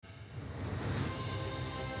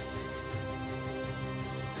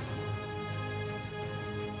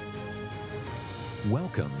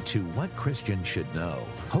Welcome to What Christians Should Know,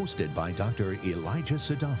 hosted by Dr. Elijah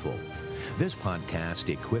Sadafel. This podcast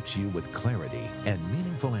equips you with clarity and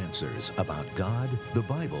meaningful answers about God, the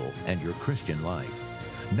Bible, and your Christian life.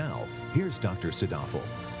 Now, here's Dr. Sadafel.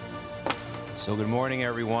 So good morning,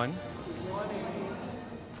 everyone.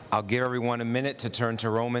 I'll give everyone a minute to turn to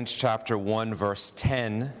Romans chapter 1, verse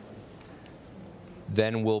 10.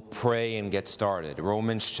 Then we'll pray and get started.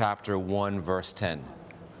 Romans chapter 1, verse 10.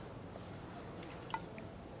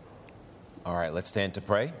 All right, let's stand to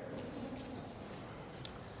pray.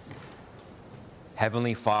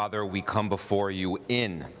 Heavenly Father, we come before you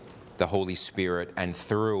in the Holy Spirit and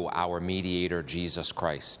through our mediator, Jesus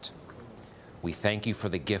Christ. We thank you for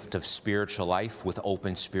the gift of spiritual life with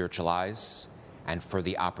open spiritual eyes and for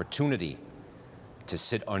the opportunity to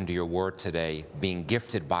sit under your word today, being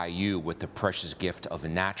gifted by you with the precious gift of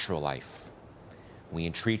natural life. We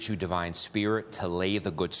entreat you, Divine Spirit, to lay the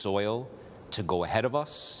good soil, to go ahead of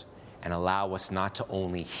us, and allow us not to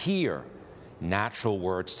only hear natural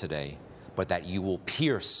words today, but that you will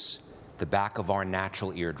pierce the back of our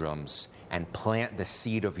natural eardrums and plant the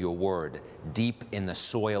seed of your word deep in the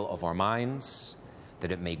soil of our minds,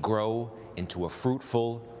 that it may grow into a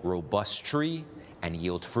fruitful, robust tree and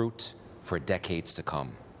yield fruit for decades to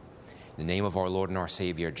come. In the name of our Lord and our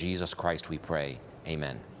Savior, Jesus Christ, we pray.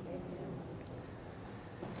 Amen.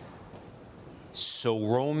 So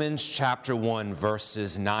Romans chapter 1,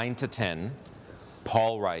 verses 9 to 10,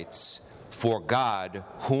 Paul writes, "For God,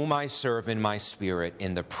 whom I serve in my spirit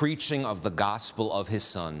in the preaching of the gospel of his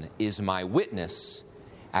Son, is my witness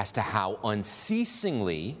as to how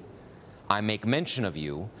unceasingly I make mention of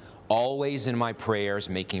you, always in my prayers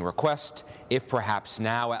making request, if perhaps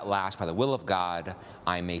now at last by the will of God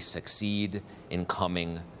I may succeed in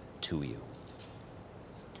coming to you."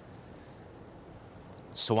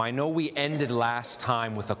 So I know we ended last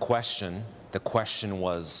time with a question. The question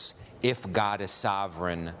was, if God is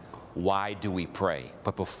sovereign, why do we pray?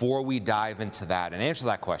 But before we dive into that and answer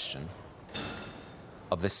that question,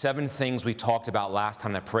 of the 7 things we talked about last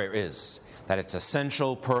time that prayer is, that it's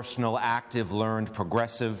essential, personal, active, learned,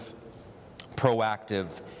 progressive,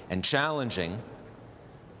 proactive, and challenging,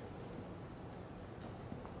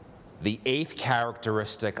 the 8th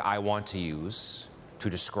characteristic I want to use to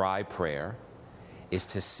describe prayer is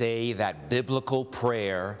to say that biblical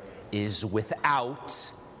prayer is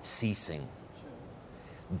without ceasing.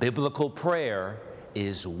 Biblical prayer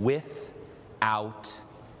is without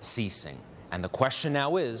ceasing. And the question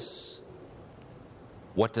now is,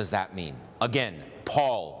 what does that mean? Again,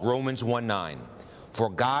 Paul, Romans 1:9. "For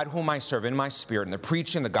God, whom I serve in my spirit in the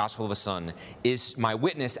preaching of the gospel of the Son, is my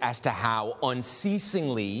witness as to how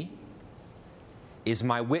unceasingly,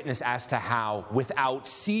 without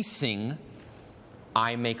ceasing,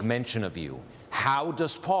 I make mention of you." How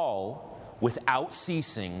does Paul, without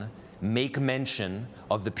ceasing, make mention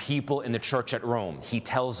of the people in the church at Rome? He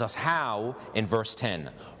tells us how in verse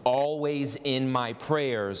 10. "Always in my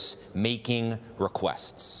prayers making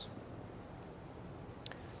requests."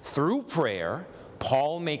 Through prayer,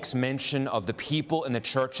 Paul makes mention of the people in the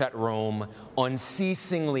church at Rome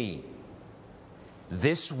unceasingly.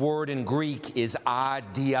 This word in Greek is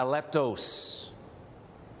adialeptos.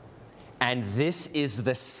 And this is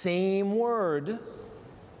the same word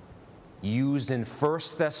used in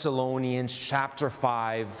 1 Thessalonians chapter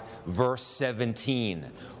 5, verse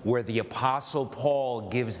 17, where the Apostle Paul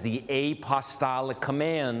gives the apostolic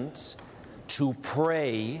command to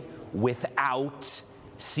pray without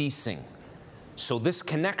ceasing. So this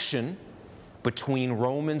connection between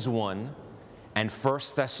Romans 1 and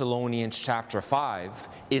 1 Thessalonians chapter 5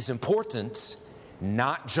 is important,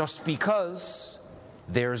 not just because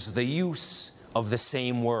there's the use of the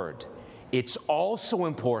same word. It's also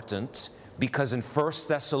important because in 1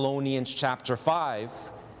 Thessalonians chapter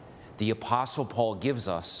 5, the Apostle Paul gives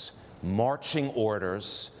us marching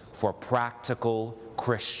orders for practical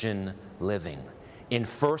Christian living. In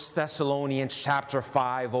 1 Thessalonians chapter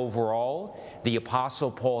 5 overall, the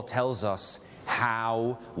Apostle Paul tells us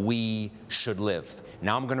how we should live.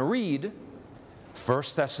 Now I'm going to read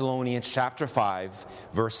 1 Thessalonians chapter 5,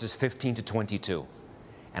 verses 15 to 22.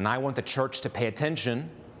 And I want the church to pay attention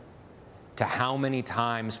to how many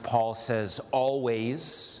times Paul says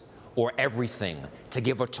always or everything, to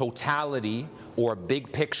give a totality or a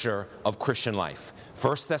big picture of Christian life.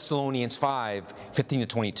 1 Thessalonians 5, 15 to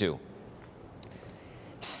 22.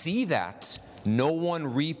 "See that no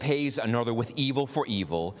one repays another with evil for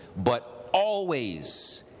evil, but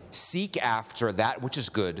always seek after that which is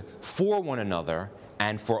good for one another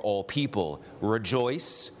and for all people.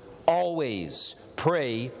 Rejoice always.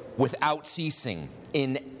 Pray without ceasing.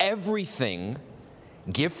 In everything,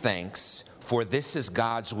 give thanks, for this is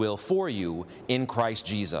God's will for you in Christ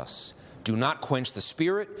Jesus. Do not quench the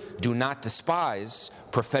Spirit, do not despise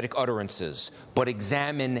prophetic utterances, but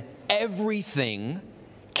examine everything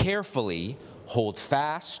carefully, hold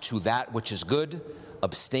fast to that which is good,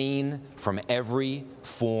 abstain from every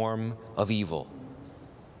form of evil.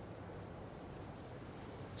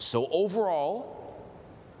 So overall,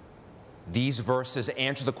 these verses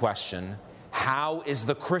answer the question, how is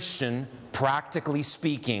the Christian, practically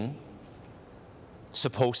speaking,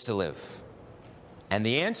 supposed to live? And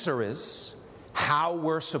the answer is, how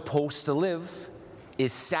we're supposed to live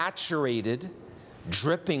is saturated,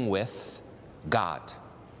 dripping with God.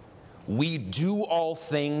 We do all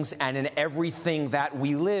things, and in everything that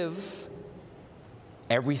we live,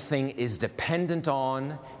 everything is dependent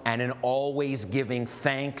on and in always giving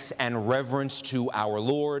thanks and reverence to our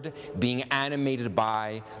Lord, being animated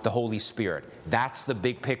by the Holy Spirit. That's the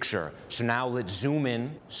big picture. So now let's zoom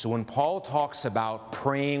in. So when Paul talks about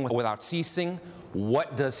praying without ceasing,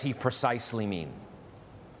 what does he precisely mean?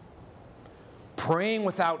 Praying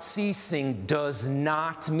without ceasing does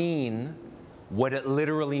not mean what it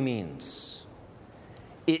literally means.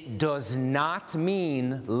 It does not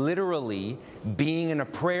mean literally being in a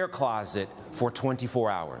prayer closet for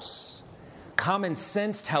 24 hours. Common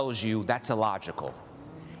sense tells you that's illogical.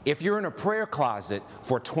 If you're in a prayer closet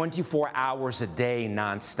for 24 hours a day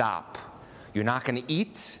nonstop, you're not going to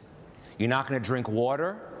eat, you're not going to drink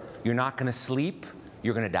water, you're not going to sleep,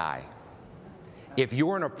 you're going to die. If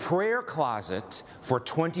you're in a prayer closet for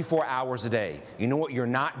 24 hours a day, you know what you're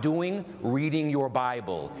not doing? Reading your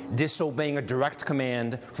Bible, disobeying a direct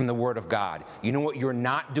command from the Word of God. You know what you're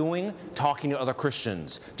not doing? Talking to other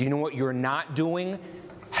Christians. Do you know what you're not doing?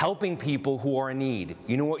 Helping people who are in need.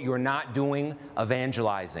 You know what you're not doing?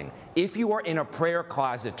 Evangelizing. If you are in a prayer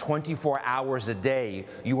closet 24 hours a day,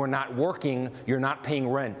 you are not working, you're not paying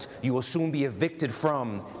rent. You will soon be evicted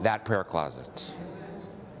from that prayer closet.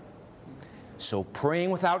 So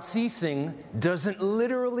praying without ceasing doesn't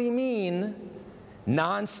literally mean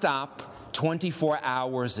nonstop 24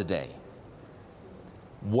 hours a day.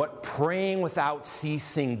 What praying without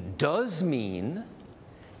ceasing does mean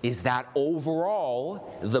is that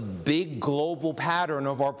overall, the big global pattern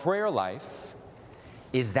of our prayer life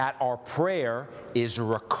is that our prayer is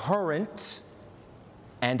recurrent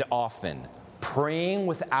and often. Praying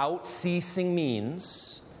without ceasing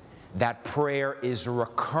means that prayer is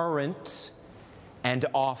recurrent and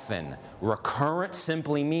often. Recurrent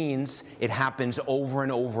simply means it happens over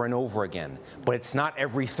and over and over again. But it's not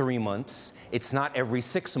every 3 months. It's not every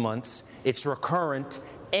 6 months. It's recurrent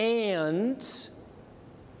and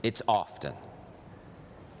it's often.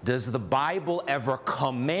 Does the Bible ever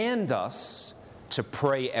command us to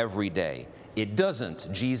pray every day? It doesn't.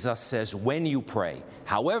 Jesus says when you pray.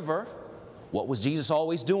 However, what was Jesus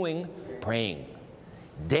always doing? Praying.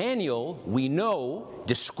 Daniel, we know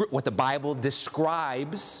what the Bible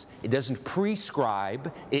describes. It doesn't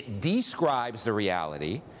prescribe, it describes the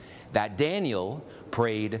reality that Daniel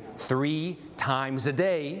prayed 3 times a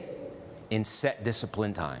day in set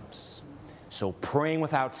discipline times. So praying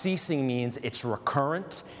without ceasing means it's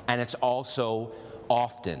recurrent and it's also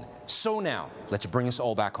often. So now, let's bring us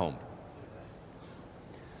all back home.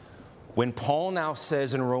 When Paul now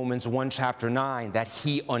says in Romans 1 chapter 9 that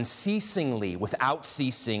he unceasingly, without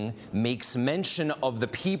ceasing, makes mention of the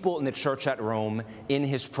people in the church at Rome in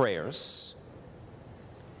his prayers,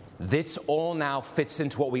 this all now fits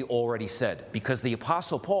into what we already said, because the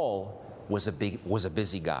Apostle Paul was a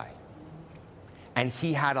busy guy. And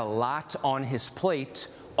he had a lot on his plate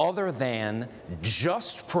other than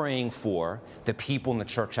just praying for the people in the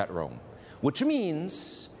church at Rome, which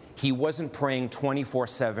means he wasn't praying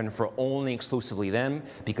 24/7 for only exclusively them,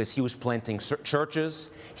 because he was planting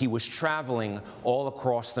churches, he was traveling all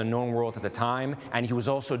across the known world at the time, and he was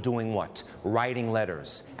also doing what? Writing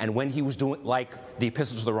letters. And when he was doing, like the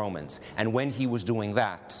epistles to the Romans, and when he was doing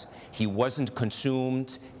that, he wasn't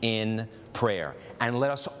consumed in prayer. And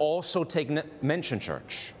let us also take mention,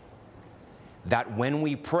 church, that when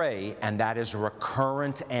we pray, and that is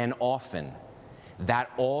recurrent and often,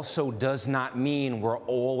 that also does not mean we're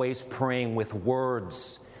always praying with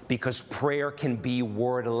words, because prayer can be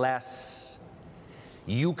wordless.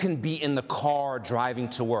 You can be in the car driving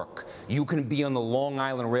to work. You can be on the Long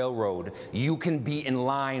Island Railroad. You can be in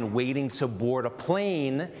line waiting to board a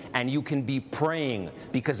plane, and you can be praying.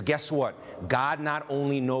 Because guess what? God not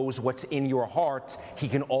only knows what's in your heart, He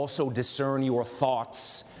can also discern your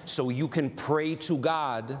thoughts. So you can pray to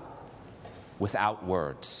God without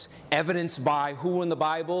words. Evidenced by who in the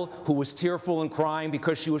Bible who was tearful and crying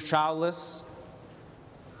because she was childless?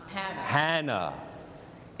 Hannah.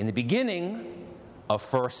 In the beginning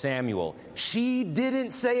of 1 Samuel. She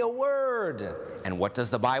didn't say a word. And what does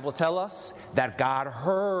the Bible tell us? That God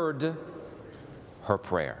heard her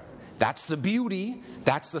prayer. That's the beauty,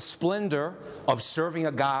 that's the splendor of serving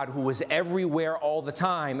a God who is everywhere all the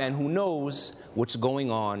time and who knows what's going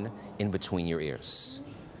on in between your ears.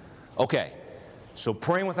 Okay, so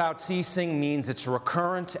praying without ceasing means it's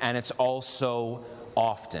recurrent and it's also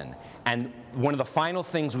often. And one of the final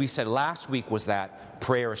things we said last week was that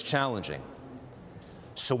prayer is challenging.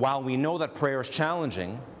 So while we know that prayer is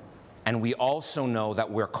challenging, and we also know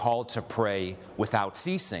that we're called to pray without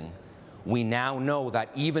ceasing, we now know that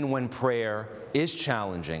even when prayer is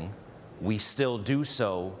challenging, we still do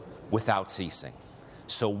so without ceasing.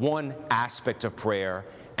 So one aspect of prayer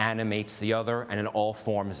animates the other, and it all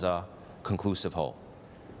forms a conclusive whole.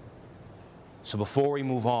 So before we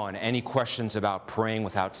move on, any questions about praying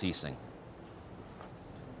without ceasing?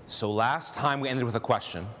 So last time we ended with a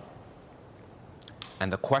question,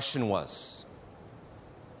 and the question was,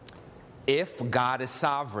 if God is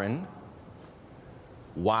sovereign,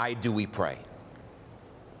 why do we pray?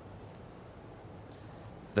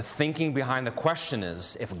 The thinking behind the question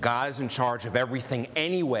is, if God is in charge of everything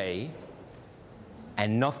anyway,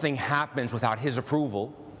 and nothing happens without His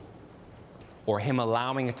approval, or Him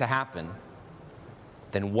allowing it to happen,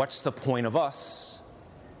 then what's the point of us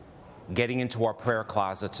getting into our prayer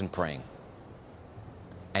closets and praying?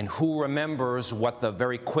 And who remembers what the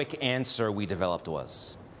very quick answer we developed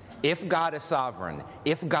was? If God is sovereign,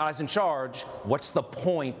 if God is in charge, what's the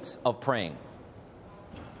point of praying?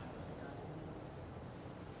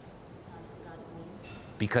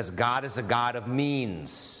 Because God is a God of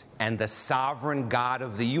means, and the sovereign God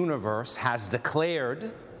of the universe has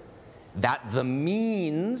declared that the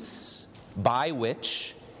means by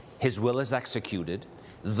which His will is executed,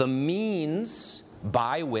 the means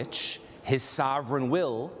by which His sovereign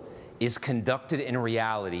will is conducted in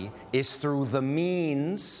reality is through the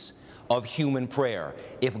means of human prayer.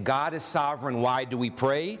 If God is sovereign, why do we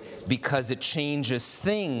pray? Because it changes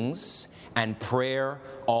things, and prayer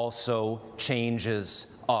also changes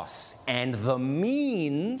us. And the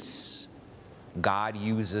means God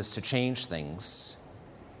uses to change things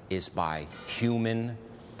is by human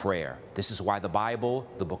prayer. This is why the Bible,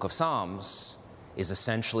 the book of Psalms, is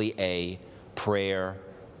essentially a prayer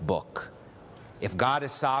book. If God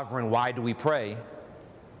is sovereign, why do we pray?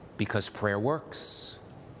 Because prayer works.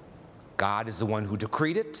 God is the one who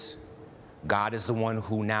decreed it. God is the one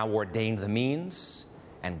who now ordained the means.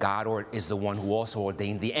 And God is the one who also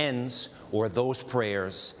ordained the ends, or those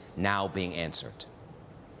prayers now being answered.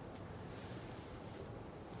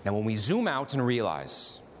 Now, when we zoom out and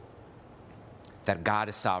realize that God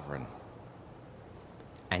is sovereign,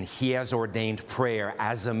 and He has ordained prayer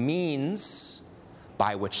as a means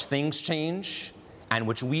by which things change and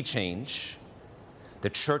which we change, the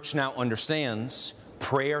church now understands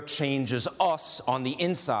prayer changes us on the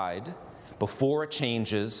inside before it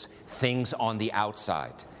changes things on the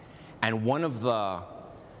outside. And one of the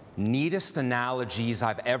neatest analogies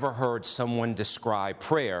I've ever heard someone describe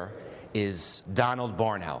prayer is Donald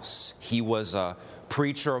Barnhouse. He was a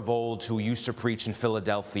preacher of old who used to preach in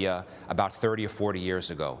Philadelphia about 30 or 40 years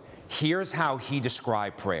ago. Here's how he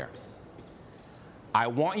described prayer. I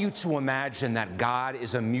want you to imagine that God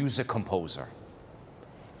is a music composer,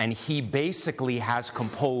 and He basically has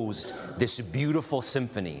composed this beautiful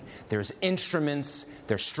symphony. There's instruments,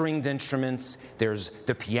 there's stringed instruments, there's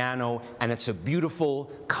the piano, and it's a beautiful,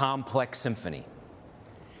 complex symphony.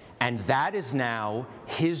 And that is now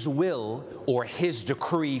His will or His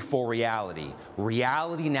decree for reality.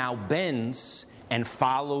 Reality now bends and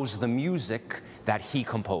follows the music that He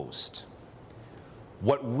composed.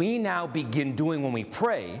 What we now begin doing when we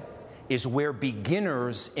pray is we're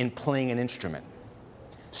beginners in playing an instrument.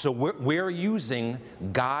 So we're using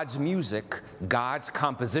God's music, God's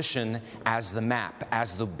composition as the map,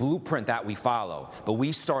 as the blueprint that we follow. But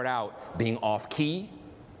we start out being off key.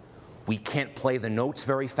 We can't play the notes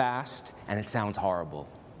very fast, and it sounds horrible.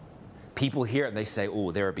 People hear it and they say,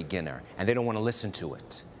 oh, they're a beginner, and they don't want to listen to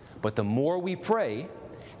it. But the more we pray,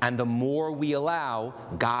 and the more we allow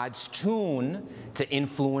God's tune to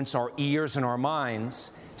influence our ears and our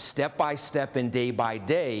minds, step by step and day by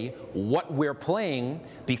day, what we're playing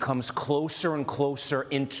becomes closer and closer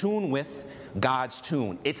in tune with God's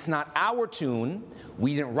tune. It's not our tune.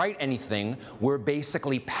 We didn't write anything. We're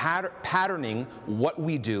basically patterning what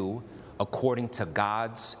we do according to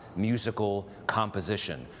God's musical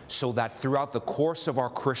composition, so that throughout the course of our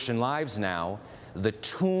Christian lives now, the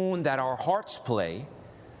tune that our hearts play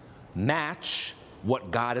match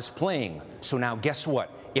what God is playing. So now guess what?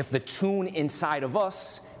 If the tune inside of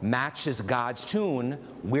us matches God's tune,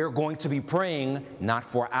 we're going to be praying not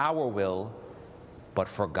for our will, but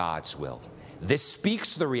for God's will. This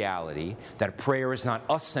speaks to the reality that prayer is not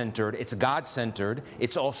us-centered, it's God-centered.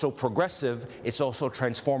 It's also progressive, it's also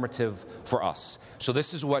transformative for us. So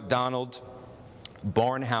this is what Donald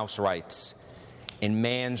Barnhouse writes in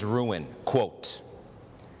Man's Ruin, quote,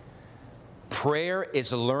 "Prayer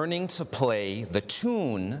is learning to play the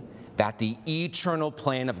tune that the eternal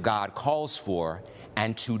plan of God calls for,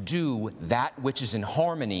 and to do that which is in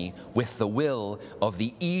harmony with the will of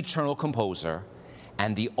the eternal composer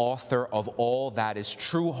and the author of all that is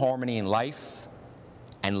true harmony in life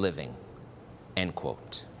and living," end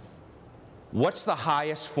quote. What's the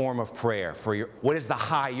highest form of prayer what is the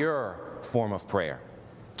higher form of prayer?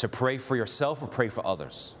 To pray for yourself or pray for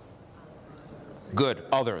others? Good,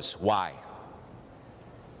 others. Why?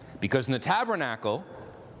 Because in the tabernacle,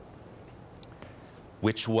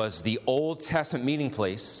 which was the Old Testament meeting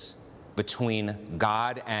place between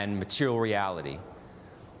God and material reality,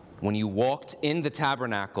 when you walked in the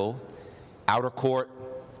tabernacle, outer court,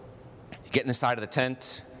 you get inside of the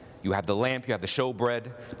tent, you have the lamp, you have the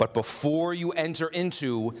showbread, but before you enter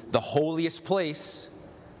into the holiest place,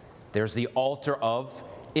 there's the altar of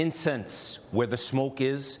incense, where the smoke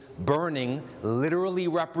is burning, literally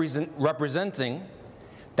representing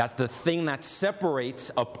that the thing that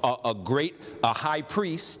separates a high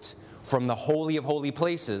priest from the holy of holy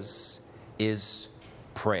places is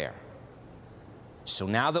prayer. So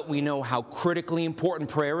now that we know how critically important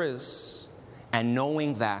prayer is, and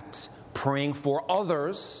knowing that praying for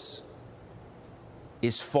others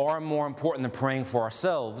is far more important than praying for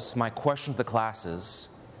ourselves, my question to the class is,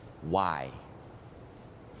 why?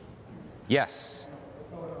 Yes?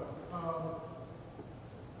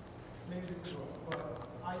 Maybe this is wrong, but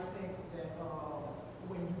I think that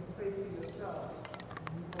when you pray for yourself,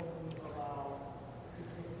 you only allow, if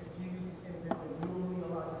you use the same example, you only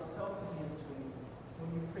allow yourself to be in tune. When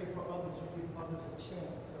you pray for others, you give others a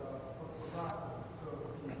chance for God to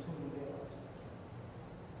be in tune with theirs.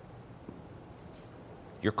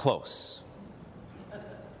 You're close.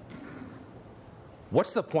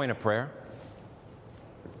 What's the point of prayer?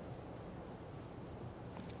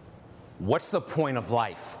 What's the point of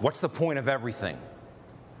life? What's the point of everything?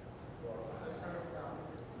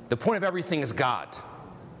 The point of everything is God,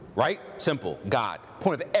 right? Simple, God.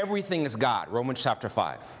 Point of everything is God, Romans chapter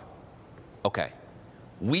 5. Okay.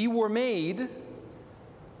 We were made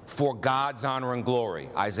for God's honor and glory,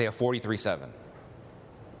 Isaiah 43:7.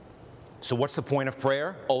 So what's the point of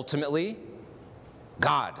prayer? Ultimately,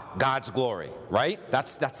 God, God's glory, right?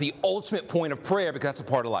 That's the ultimate point of prayer, because that's a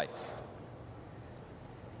part of life.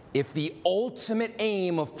 If the ultimate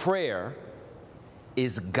aim of prayer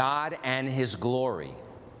is God and His glory,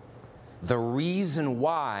 the reason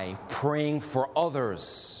why praying for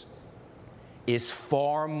others is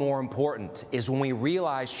far more important is when we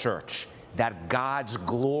realize, church, that God's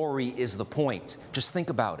glory is the point. Just think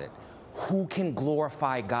about it. Who can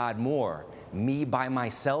glorify God more? Me by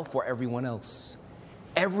myself or everyone else?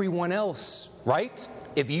 Everyone else, right?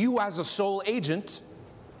 If you as a sole agent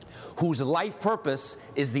whose life purpose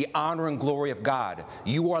is the honor and glory of God,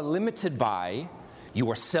 you are limited by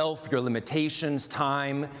yourself, your limitations,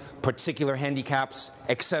 time, particular handicaps,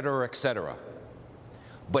 etc., etc.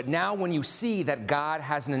 But now when you see that God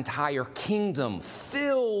has an entire kingdom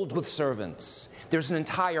filled with servants, there's an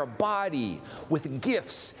entire body with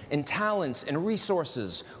gifts and talents and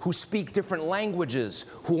resources who speak different languages,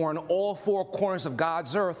 who are on all four corners of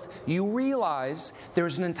God's earth, you realize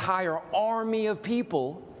there's an entire army of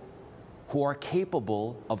people who are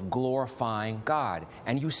capable of glorifying God.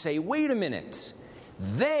 And you say, wait a minute,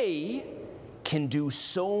 they can do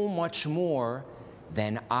so much more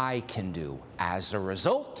than I can do. As a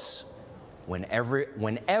result,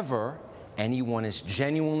 whenever anyone is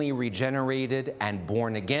genuinely regenerated and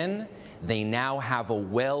born again, they now have a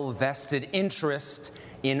well-vested interest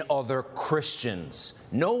in other Christians,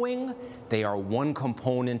 knowing they are one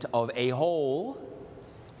component of a whole,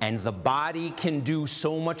 and the body can do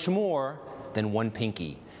so much more than one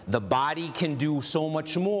pinky. The body can do so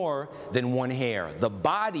much more than one hair. The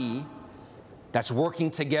body that's working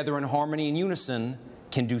together in harmony and unison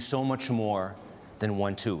can do so much more than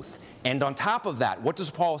one tooth. And on top of that, what does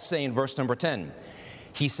Paul say in verse number 10?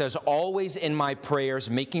 He says, always in my prayers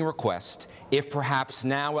making request, if perhaps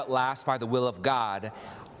now at last by the will of God,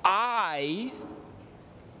 I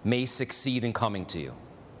may succeed in coming to you.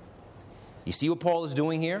 You see what Paul is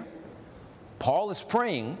doing here? Paul is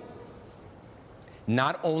praying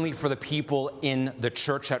not only for the people in the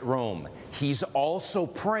church at Rome, he's also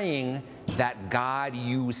praying that God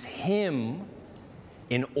use him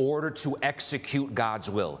in order to execute God's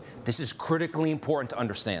will. This is critically important to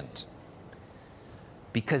understand.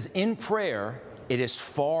 Because in prayer, it is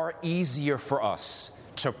far easier for us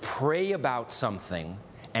to pray about something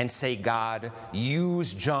and say, God,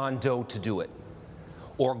 use John Doe to do it.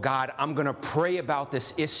 Or God, I'm going to pray about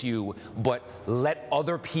this issue, but let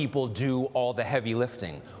other people do all the heavy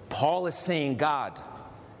lifting. Paul is saying, God,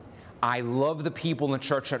 I love the people in the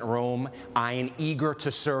church at Rome. I am eager to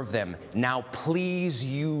serve them. Now please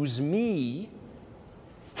use me.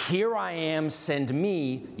 Here I am, send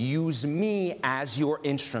me. Use me as your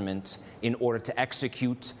instrument in order to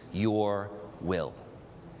execute your will.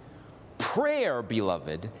 Prayer,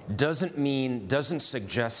 beloved, doesn't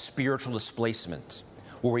suggest spiritual displacement,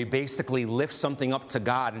 where we basically lift something up to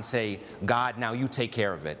God and say, God, now you take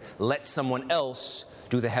care of it. Let someone else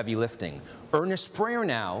do the heavy lifting. Earnest prayer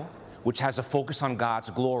now, which has a focus on God's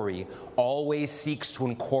glory, always seeks to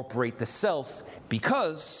incorporate the self,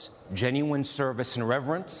 because genuine service and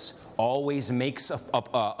reverence always makes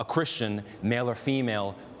a Christian, male or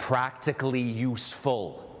female, practically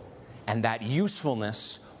useful. And that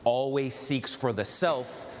usefulness always seeks for the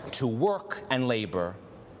self to work and labor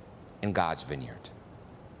in God's vineyard.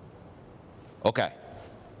 Okay.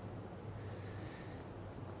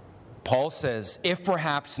 Paul says, if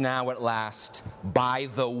perhaps now at last, by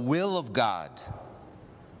the will of God,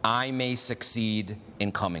 I may succeed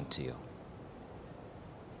in coming to you.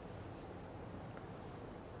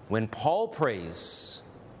 When Paul prays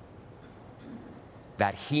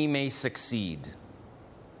that he may succeed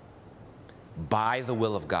by the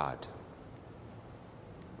will of God,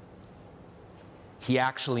 he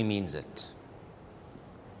actually means it.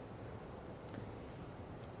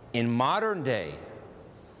 In modern day,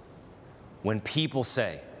 when people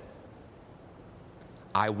say,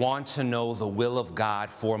 I want to know the will of God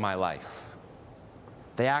for my life,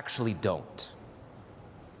 they actually don't.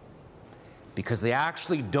 Because they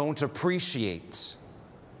actually don't appreciate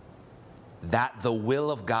that the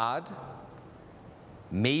will of God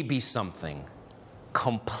may be something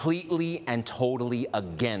completely and totally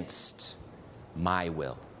against my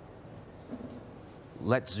will.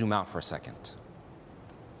 Let's zoom out for a second.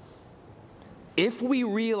 If we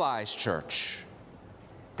realize, church,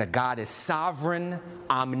 that God is sovereign,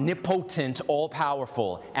 omnipotent,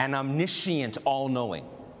 all-powerful, and omniscient, all-knowing,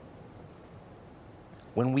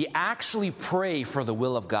 when we actually pray for the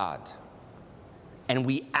will of God, and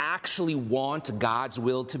we actually want God's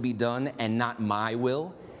will to be done and not my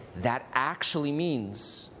will, that actually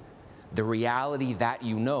means the reality that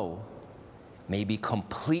you know may be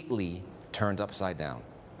completely turned upside down.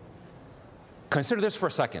 Consider this for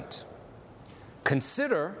a second.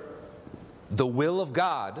 Consider the will of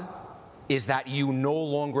God is that you no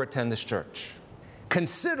longer attend this church.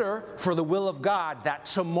 Consider for the will of God that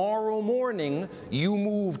tomorrow morning you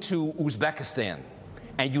move to Uzbekistan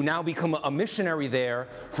and you now become a missionary there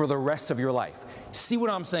for the rest of your life. See what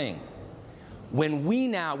I'm saying? When we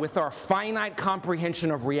now, with our finite comprehension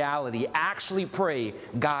of reality, actually pray,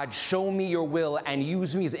 God, show me your will and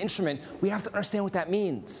use me as an instrument, we have to understand what that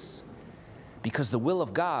means. Because the will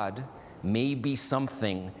of God may be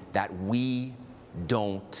something that we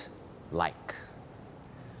don't like.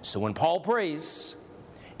 So when Paul prays,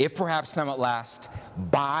 if perhaps now at last,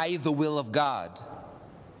 by the will of God,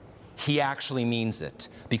 he actually means it.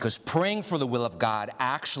 Because praying for the will of God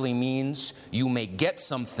actually means you may get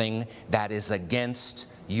something that is against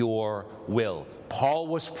your will. Paul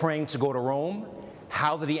was praying to go to Rome.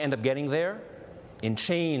 How did he end up getting there? In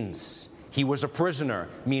chains. He was a prisoner,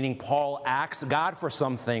 meaning Paul asked God for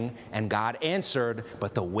something and God answered,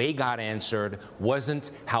 but the way God answered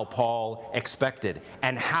wasn't how Paul expected.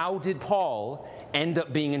 And how did Paul end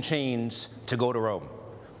up being in chains to go to Rome?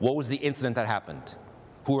 What was the incident that happened?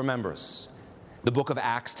 Who remembers? The book of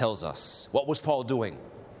Acts tells us. What was Paul doing?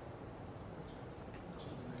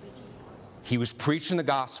 He was preaching the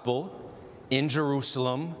gospel in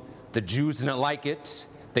Jerusalem. The Jews didn't like it.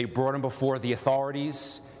 They brought him before the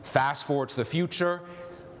authorities. Fast forward to the future,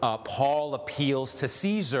 Paul appeals to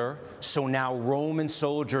Caesar, so now Roman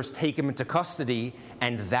soldiers take him into custody,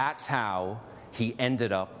 and that's how he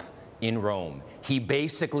ended up in Rome. He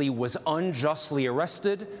basically was unjustly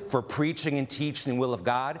arrested for preaching and teaching the will of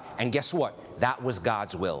God, and guess what? That was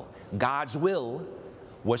God's will. God's will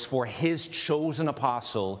was for his chosen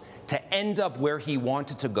apostle to end up where he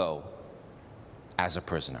wanted to go as a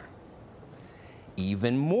prisoner.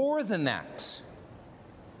 Even more than that,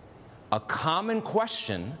 a common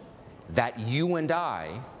question that you and I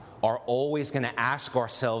are always going to ask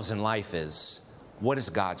ourselves in life is, what is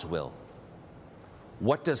God's will?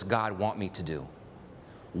 What does God want me to do?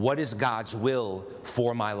 What is God's will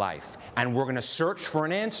for my life? and we're going to search for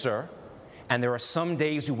an answer. And there are some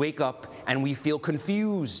days we wake up and we feel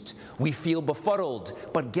confused, we feel befuddled.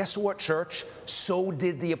 But guess what, church? So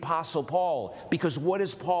did the Apostle Paul. Because what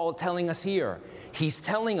is Paul telling us here? He's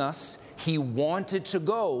telling us he wanted to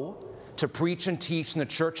go to preach and teach in the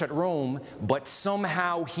church at Rome, but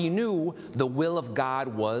somehow he knew the will of God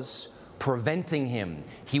was preventing him.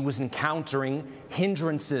 He was encountering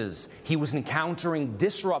hindrances. He was encountering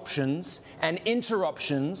disruptions and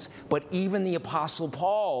interruptions, but even the Apostle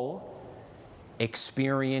Paul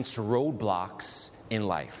experienced roadblocks in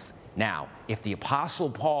life. Now, if the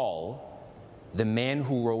Apostle Paul, the man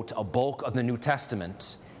who wrote a bulk of the New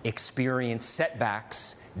Testament, experienced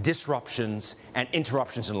setbacks, disruptions, and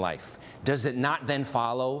interruptions in life, does it not then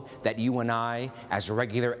follow that you and I, as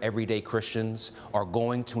regular, everyday Christians, are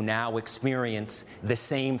going to now experience the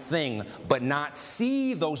same thing, but not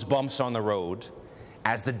see those bumps on the road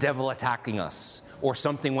as the devil attacking us, or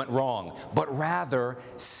something went wrong, but rather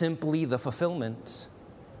simply the fulfillment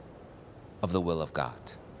of the will of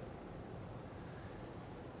God?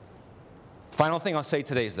 Final thing I'll say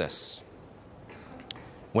today is this.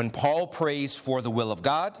 When Paul prays for the will of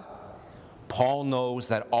God, Paul knows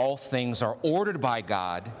that all things are ordered by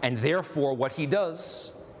God, and therefore what he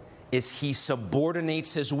does is he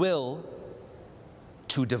subordinates his will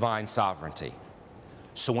to divine sovereignty.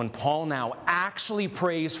 So when Paul now actually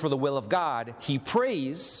prays for the will of God, he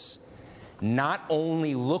prays not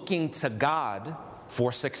only looking to God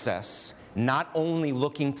for success, not only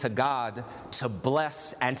looking to God to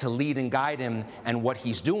bless and to lead and guide him and what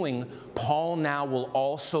he's doing, Paul now will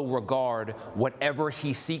also regard whatever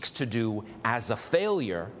he seeks to do as a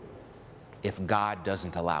failure if God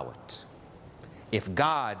doesn't allow it, if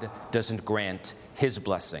God doesn't grant his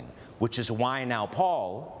blessing, which is why now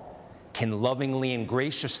Paul can lovingly and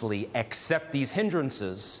graciously accept these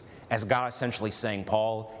hindrances as God essentially saying,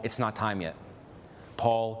 Paul, it's not time yet.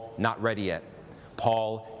 Paul, not ready yet.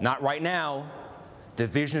 Paul, not right now. The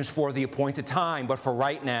vision is for the appointed time, but for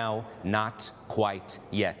right now, not quite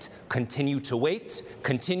yet. Continue to wait,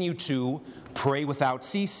 continue to pray without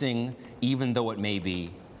ceasing, even though it may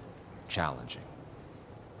be challenging.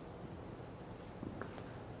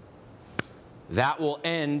 That will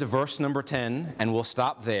end verse number 10, and we'll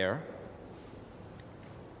stop there.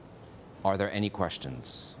 Are there any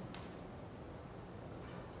questions?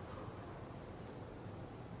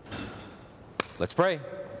 Let's pray.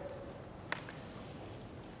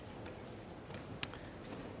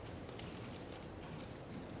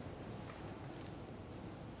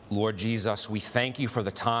 Lord Jesus, we thank you for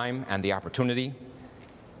the time and the opportunity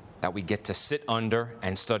that we get to sit under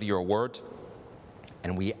and study your word.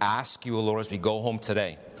 And we ask you, Lord, as we go home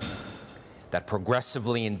today, that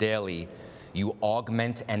progressively and daily you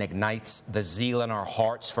augment and ignite the zeal in our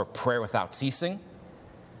hearts for prayer without ceasing,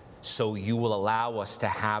 so you will allow us to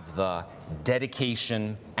have the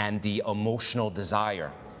dedication and the emotional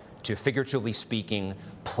desire to, figuratively speaking,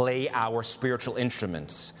 play our spiritual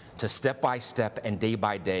instruments to step by step and day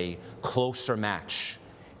by day closer match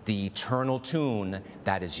the eternal tune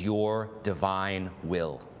that is your divine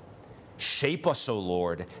will. Shape us, O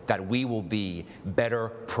Lord, that we will be better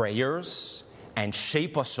prayers, and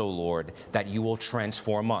shape us, O Lord, that you will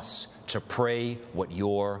transform us to pray what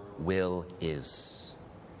your will is.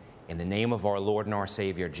 In the name of our Lord and our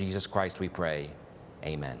Savior, Jesus Christ, we pray.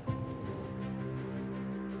 Amen.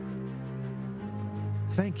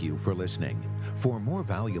 Thank you for listening. For more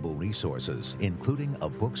valuable resources, including a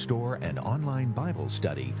bookstore and online Bible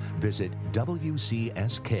study, visit wcsk.org.